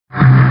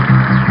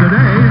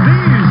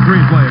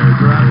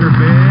They're after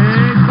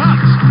big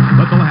bucks,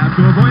 but they'll have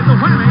to avoid the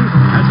whammy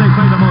as they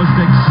play the most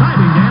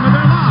exciting game of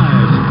their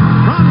lives.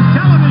 From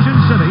Television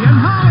City in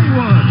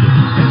Hollywood,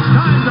 it's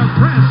time to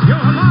press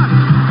your luck.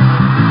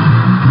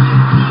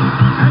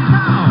 And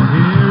now,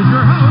 here's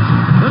your host,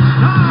 the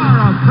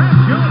star of Press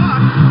Your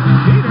Luck,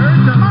 Peter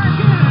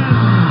DeMarcus.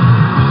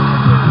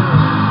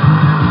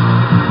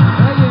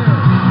 Thank you.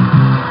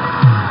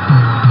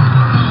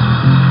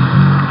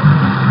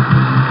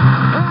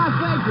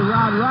 Thank you,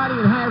 Roddy.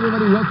 And hi,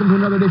 everybody. Welcome to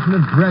another edition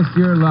of Press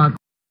Your Luck.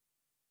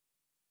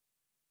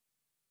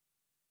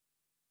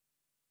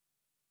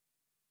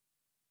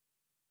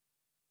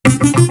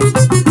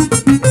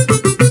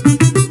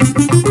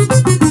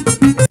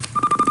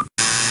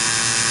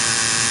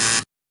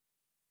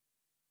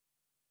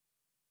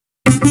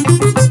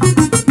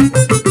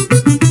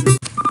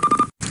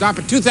 Stop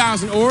at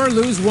 2,000 or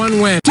lose one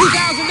win.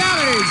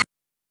 $2,000!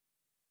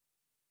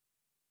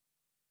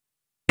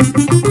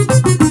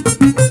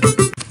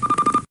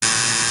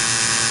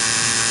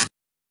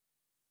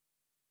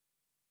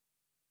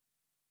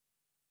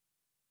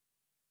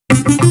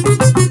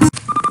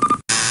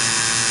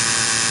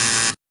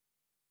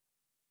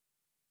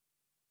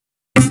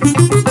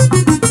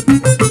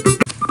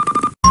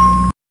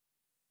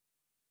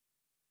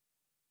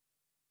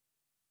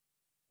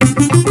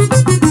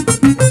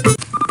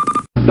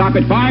 Stop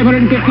at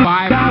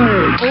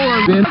 $555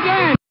 or win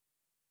again.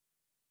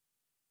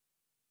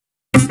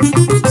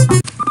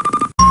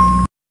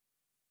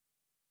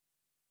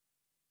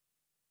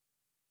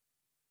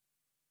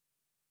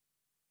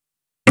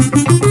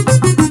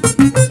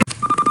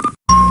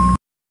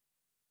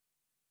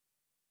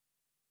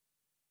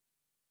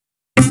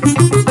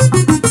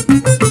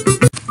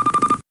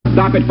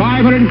 Stop at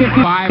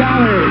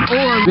 $555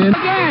 or win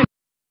again.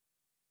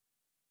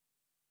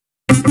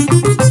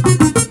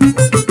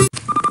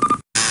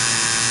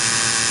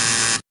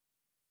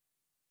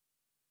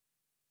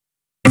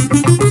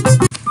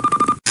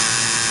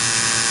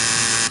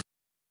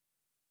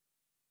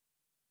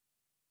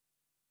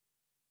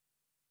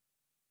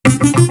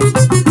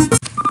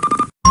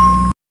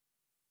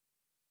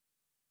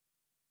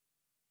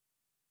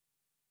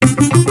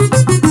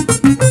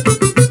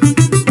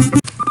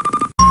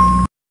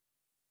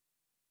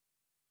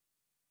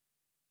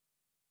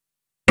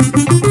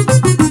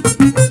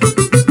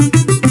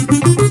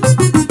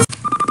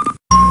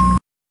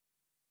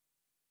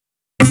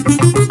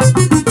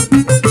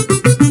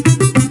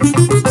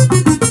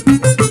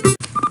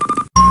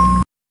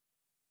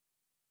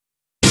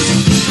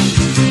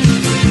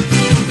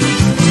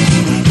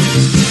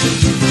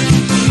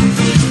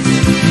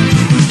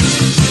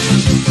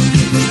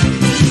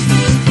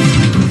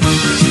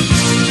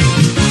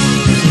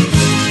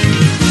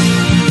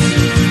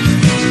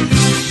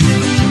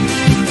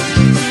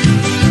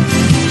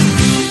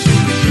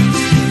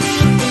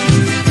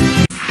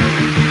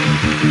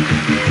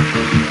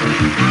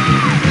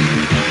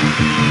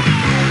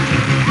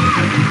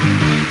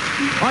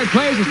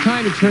 Players, it's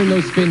time to turn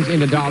those spins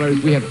into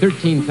dollars. We have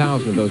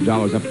 13,000 of those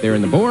dollars up there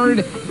on the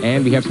board,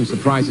 and we have some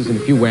surprises and a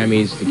few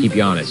whammies to keep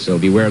you honest, so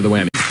beware of the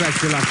whammies.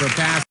 Press your luck for a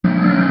pass.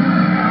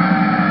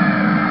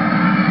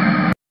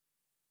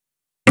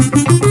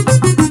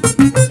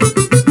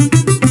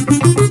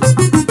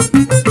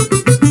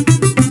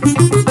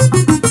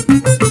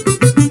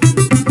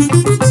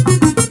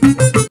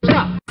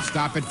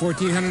 Stop at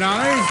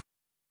 $1,400.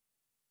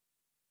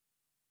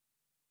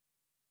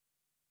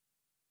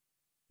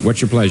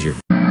 What's your pleasure?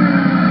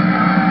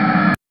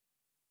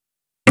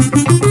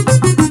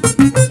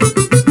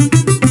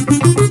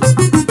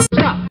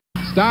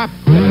 Stop.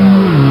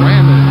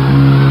 Whammy.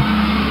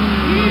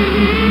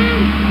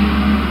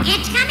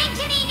 It's coming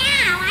to me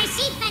now. I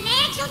see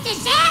financial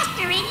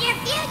disaster in your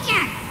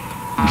future.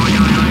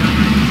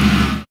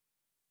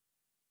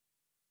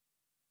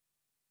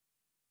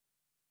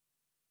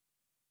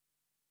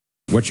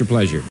 What's your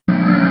pleasure?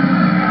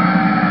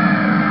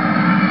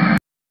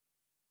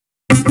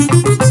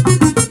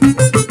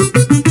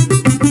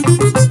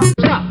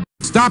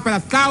 Stop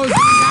at $1,000.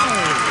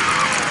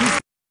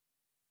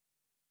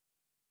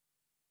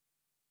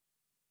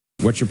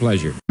 What's your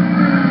pleasure?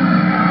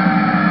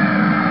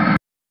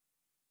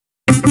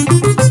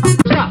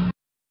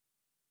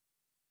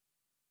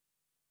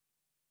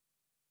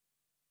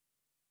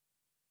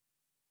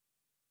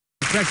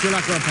 Press your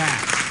luck or a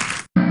pass.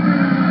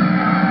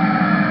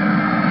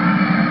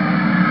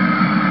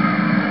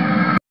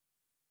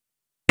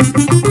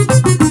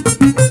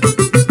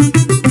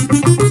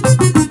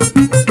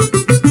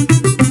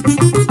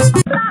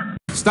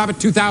 Stop at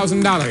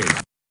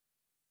 $2,000.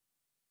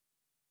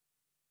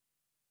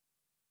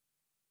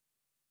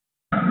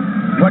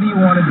 What do you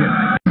want to do?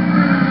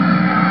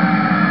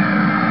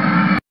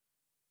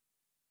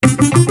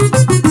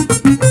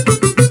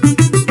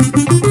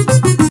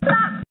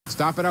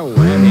 Stop at a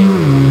whammy.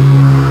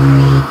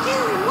 3, 2,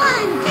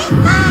 1, big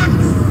box.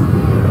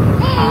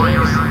 Hey,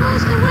 you're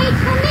supposed to wait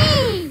for me.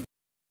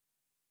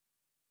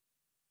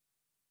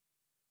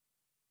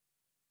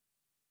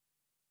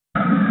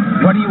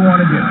 What do you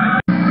want to do?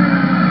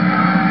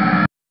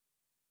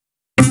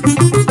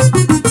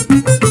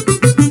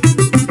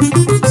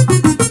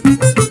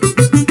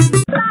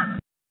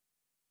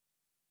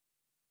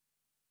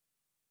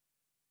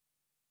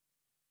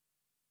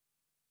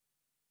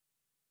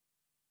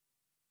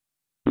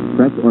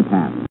 Press or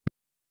pass.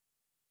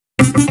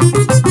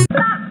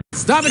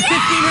 Stop at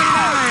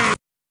 $1,500.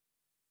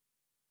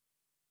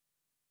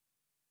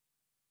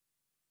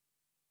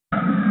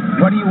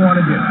 What do you want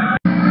to do?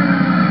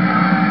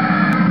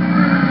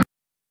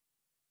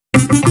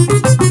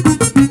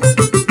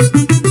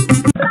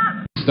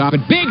 Stop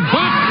it. Big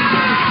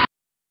buck.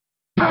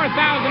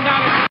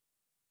 $4,000.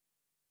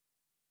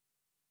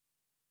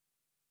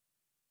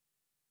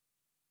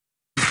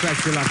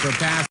 Press your luck for a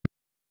pass.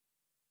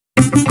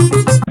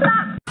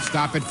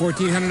 Stop at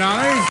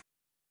 $1,400.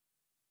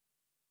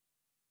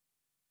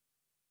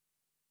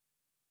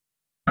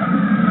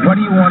 What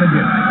do you want to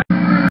do?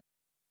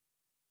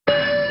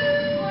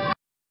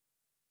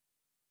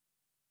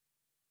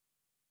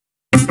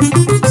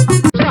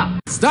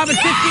 Stop at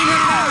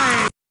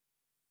 $1,500.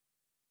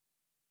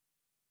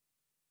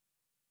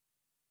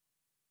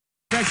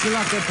 Press your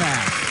luck for a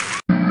pass.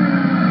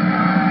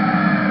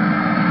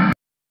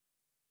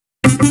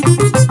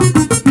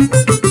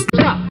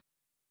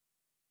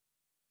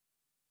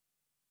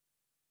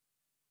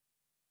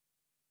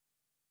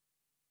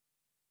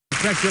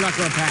 Press your luck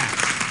for a pass.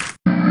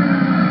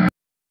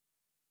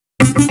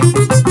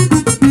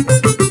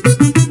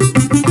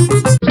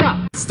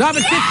 Stop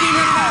at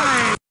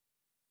 $1,500.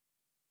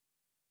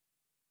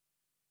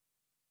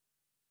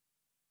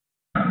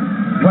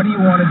 What do you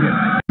want to do?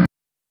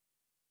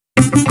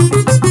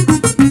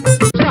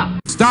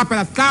 Stop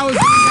at $1,000.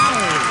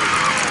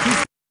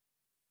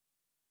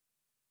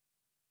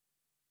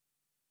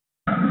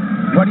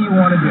 What do you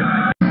want to do?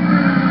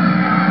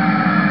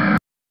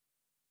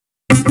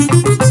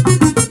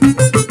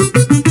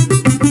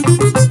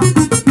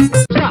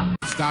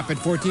 Stop at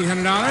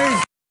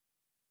 $1,400.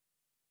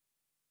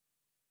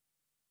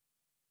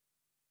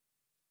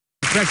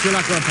 Press your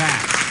luck for a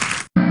pass.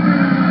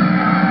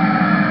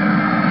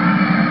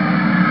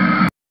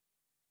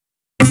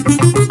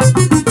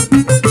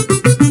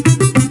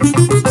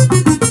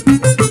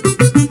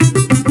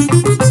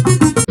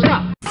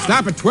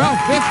 Stop at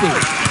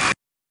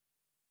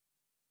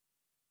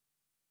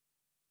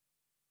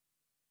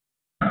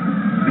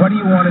 $1,250. What do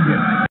you want to do?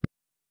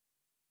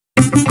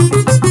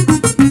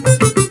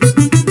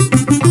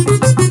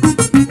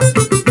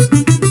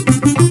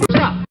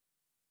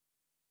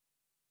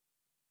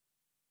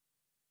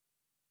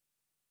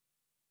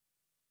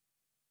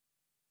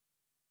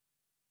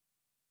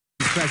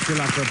 Press your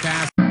luck for a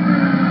pass.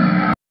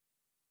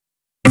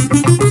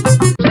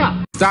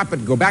 Stop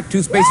it. Go back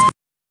 2 spaces.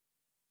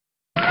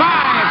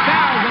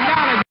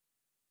 $5,000.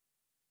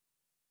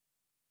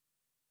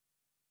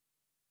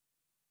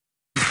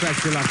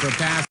 Press your luck for a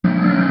pass.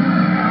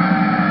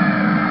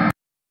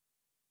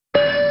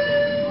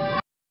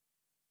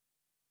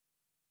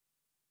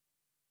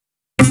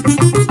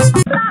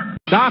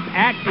 Stop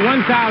at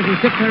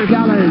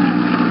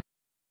 $1,600.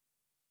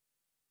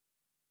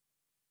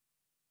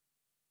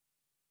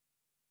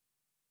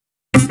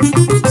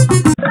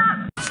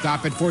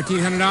 Stop at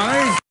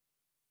 $1,400.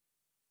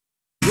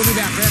 We'll be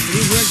back after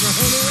these words for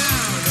holding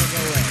around. Don't go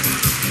away.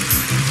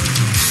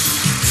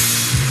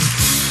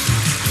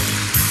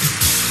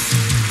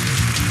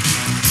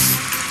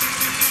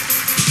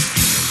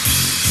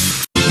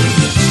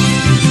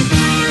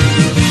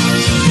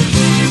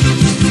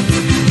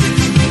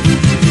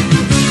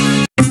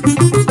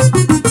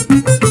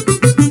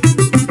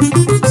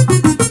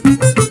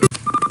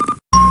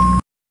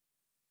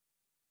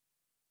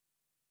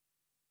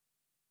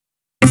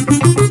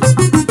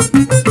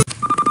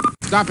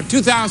 Stop at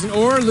 $2,000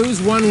 or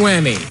lose 1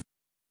 whammy.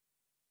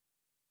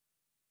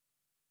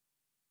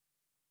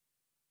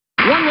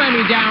 1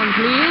 whammy down,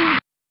 please.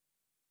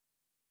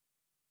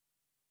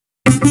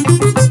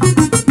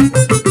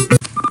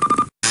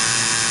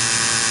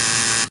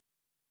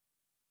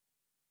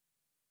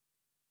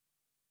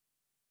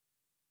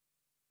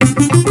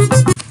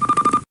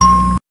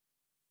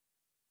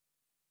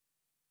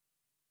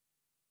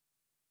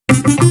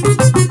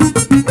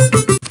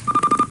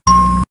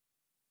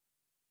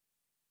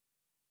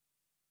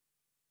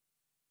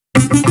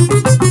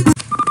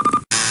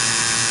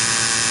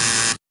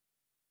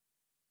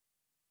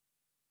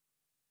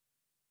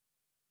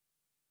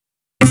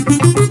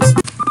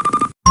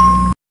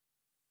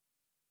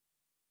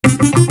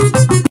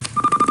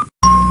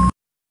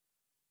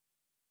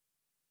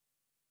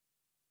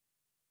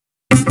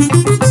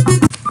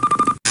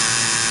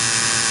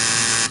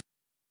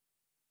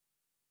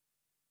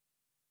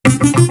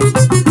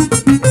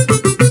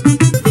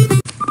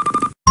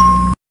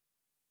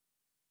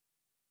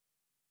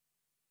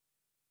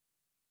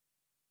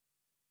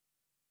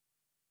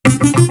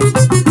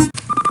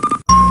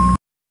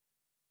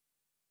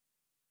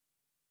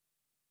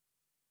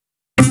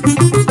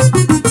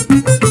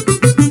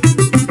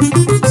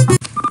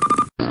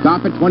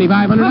 Stop at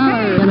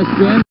 $2,500. And a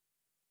spin.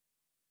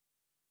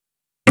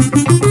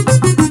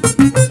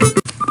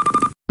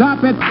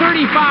 Stop at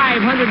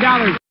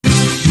 $3,500.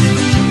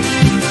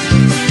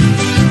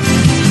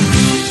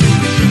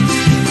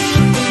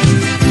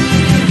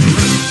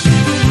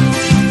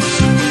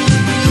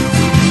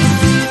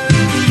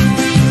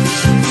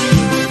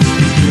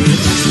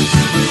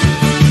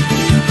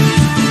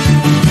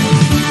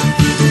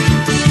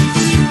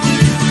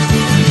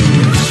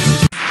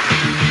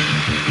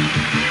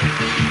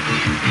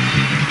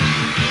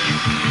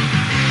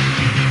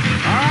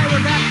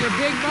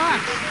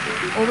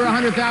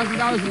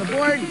 $100,000 on the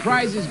board.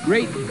 Prizes,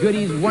 great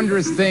goodies,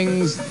 wondrous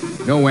things.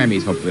 No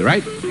whammies, hopefully,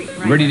 right?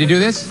 Ready to do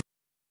this?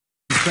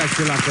 Stretch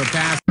your luck or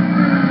pass.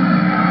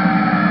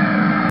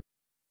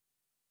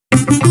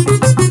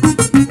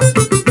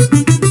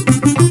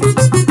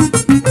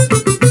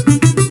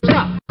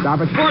 Stop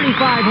at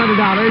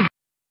 $4,500.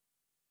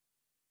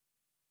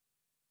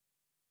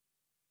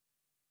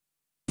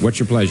 What's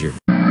your pleasure?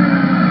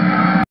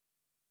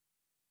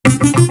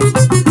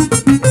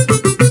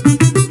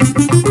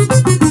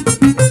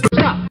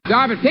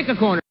 Stop it. Pick a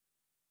corner.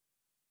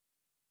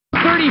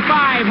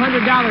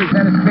 $3,500.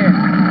 Let it spin.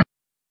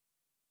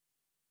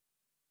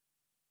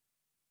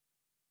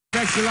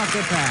 Stretch your luck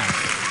or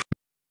pass.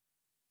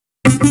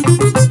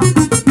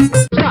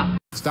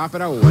 Stop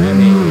at a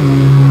whammy.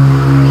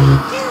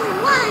 3, 2,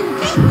 1,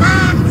 big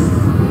box!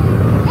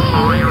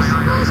 Hey, you're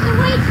supposed to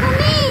wait for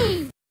me!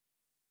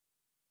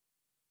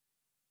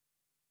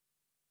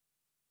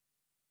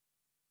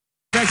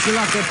 Stretch your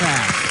luck or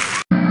pass.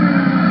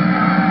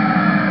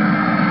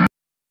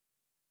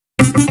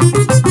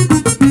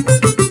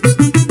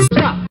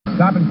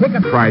 Stop and pick a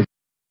Prize.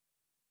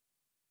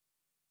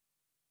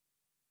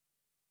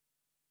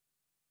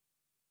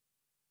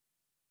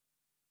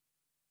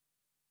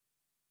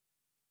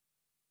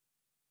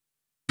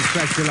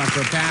 Stretch your luck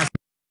or pass.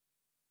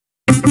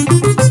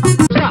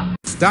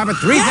 Stop at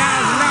 $3,000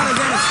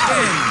 and a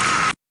spin.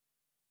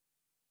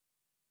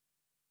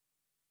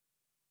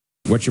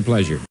 What's your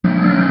pleasure?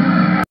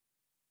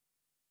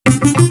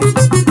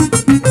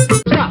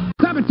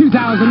 Stop at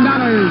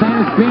 $2,000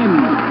 and a spin.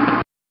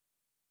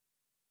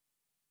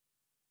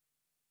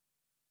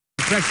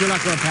 Stretch your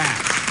luck or pass.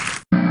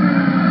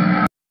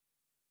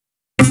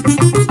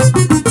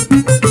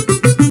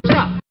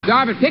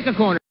 Stop it. Pick a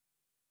corner.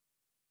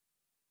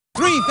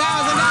 $3,000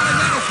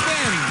 and a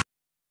spin.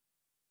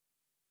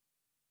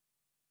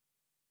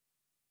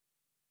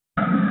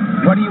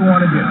 What do you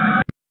want to do?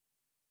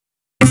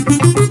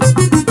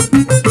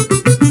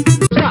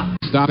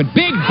 Stop it.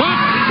 Big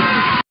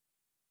buck.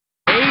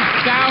 $8,000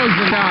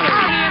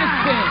 and a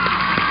spin.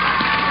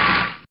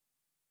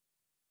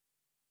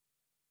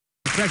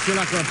 Stretch your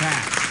luck or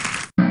pass.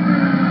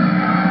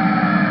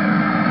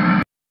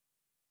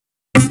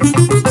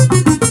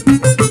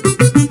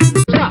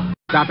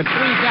 Stop at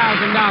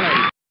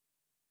 $3,000.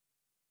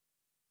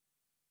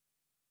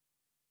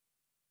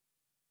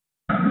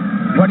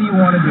 What do you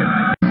want to do?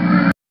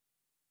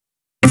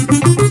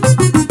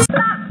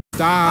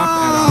 Stop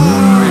at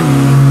a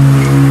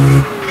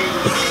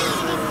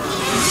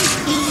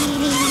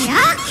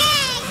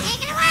Okay,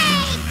 take it away!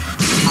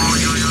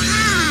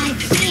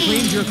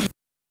 Clean your...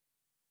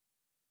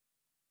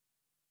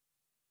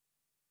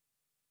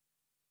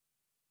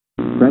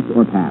 Stretch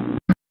or pass.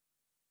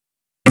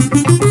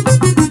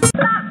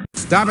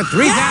 Stop at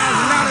 $3,000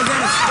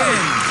 and a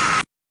spin.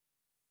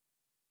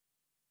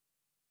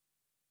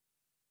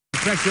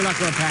 Stretch your luck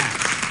or pass.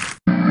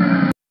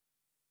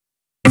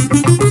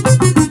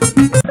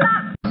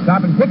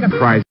 Stop and pick a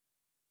Prize.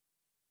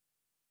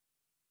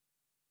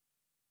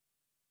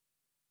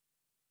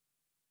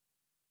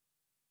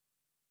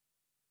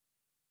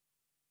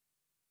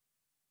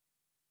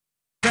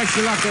 Stretch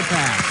your luck or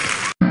pass.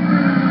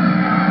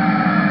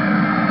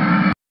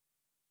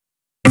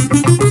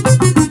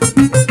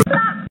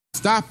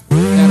 Stop at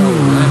a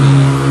whammy.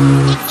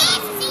 The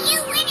chances of you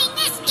winning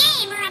this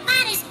game are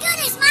about as good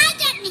as my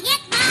getting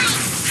hit by...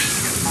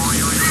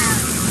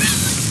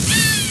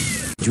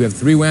 You have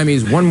 3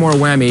 whammies, 1 more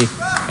whammy,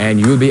 and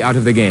you'll be out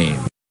of the game.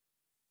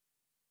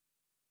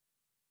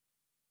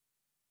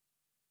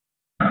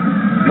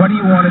 What do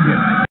you want to do?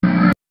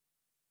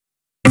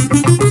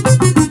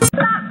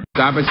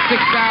 Stop at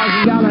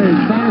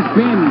 $6,000. Final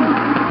spin.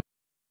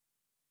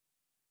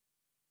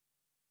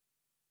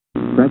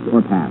 Stretch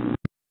or pass.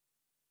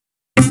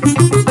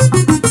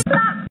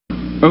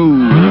 Oh.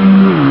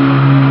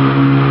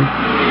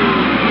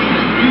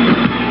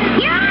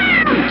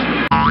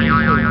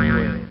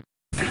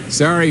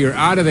 Sorry, you're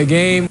out of the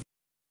game.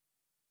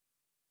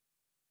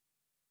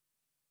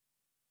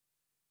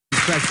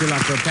 Stretch your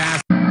luck or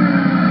pass.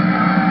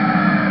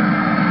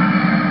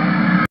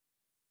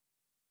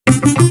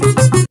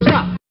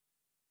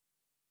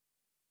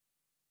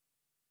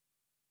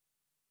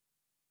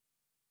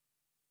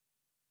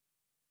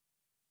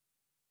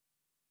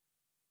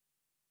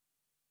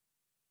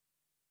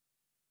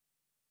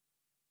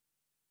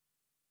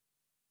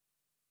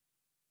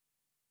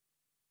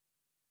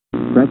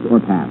 Stretch or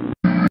pass.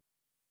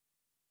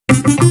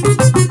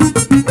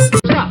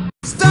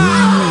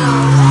 Stop!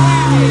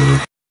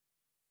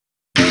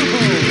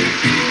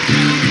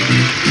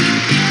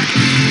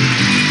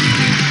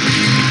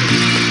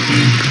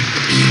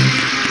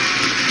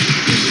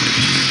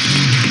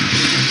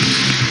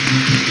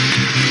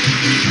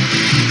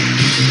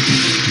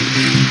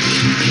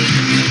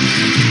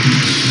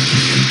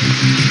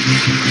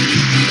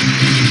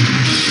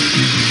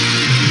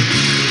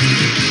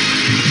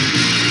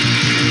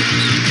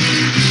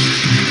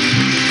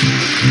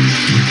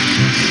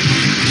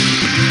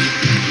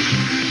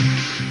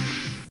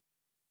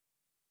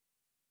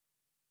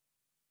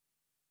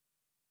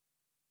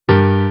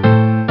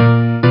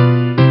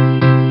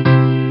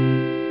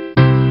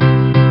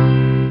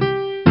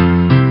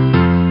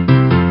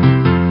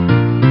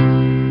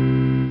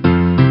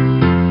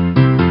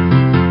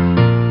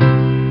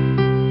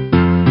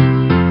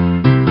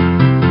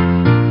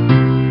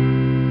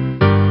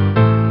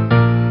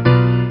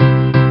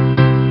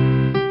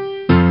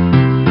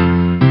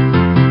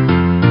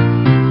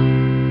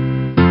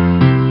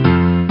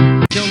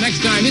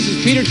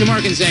 Peter to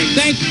Mark and saying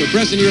thanks for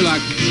pressing your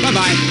luck.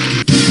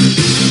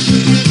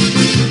 Bye-bye.